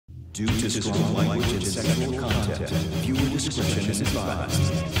Due to strong language and sexual content, viewer discretion is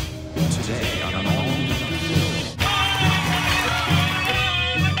advised. Today on an all-new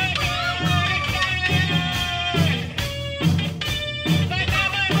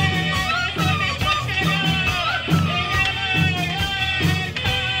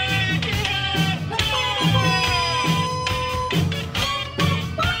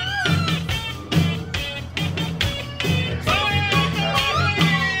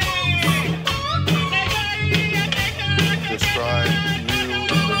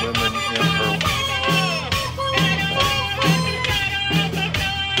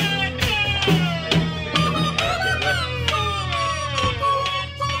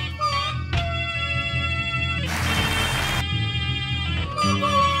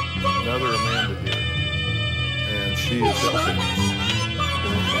another Amanda here, and she is helping us.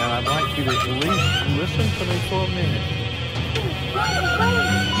 And I'd like you to at least listen to me for a minute.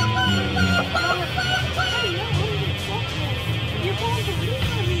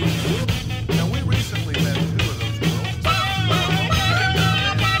 Now, we recently met two of those girls.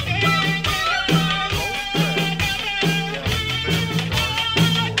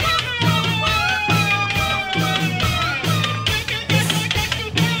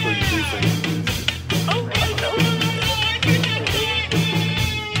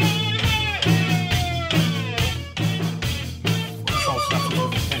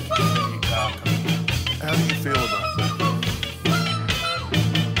 How do you feel about that?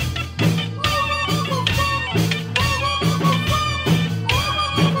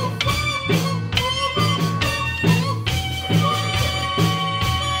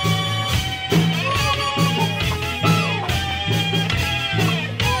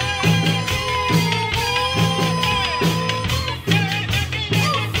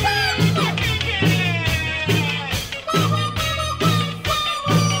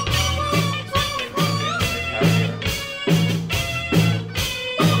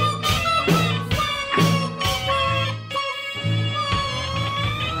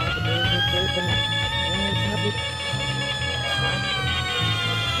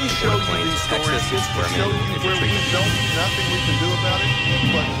 We show you these stories to show you where we don't, nothing we can do about it,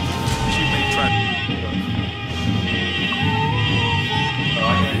 but she may try.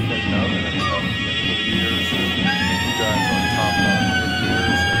 I think that now that I've over the years, you guys are top notch over the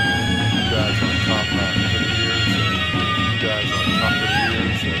years, you guys are top notch over the years, you guys are top of the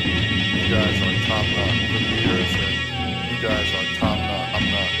years, you guys are top notch over the years, you guys are top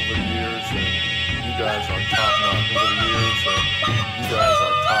notch over the years, you guys are top notch over the years, you guys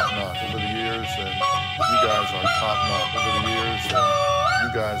are top notch over the years, and you guys are top notch over the years, and you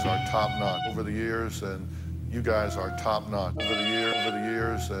guys are top notch over the years, and you guys are top notch over the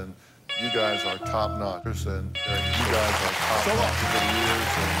years, and you guys are top notch, and you guys are top notch over the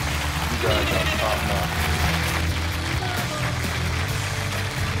years, and you guys are top notch.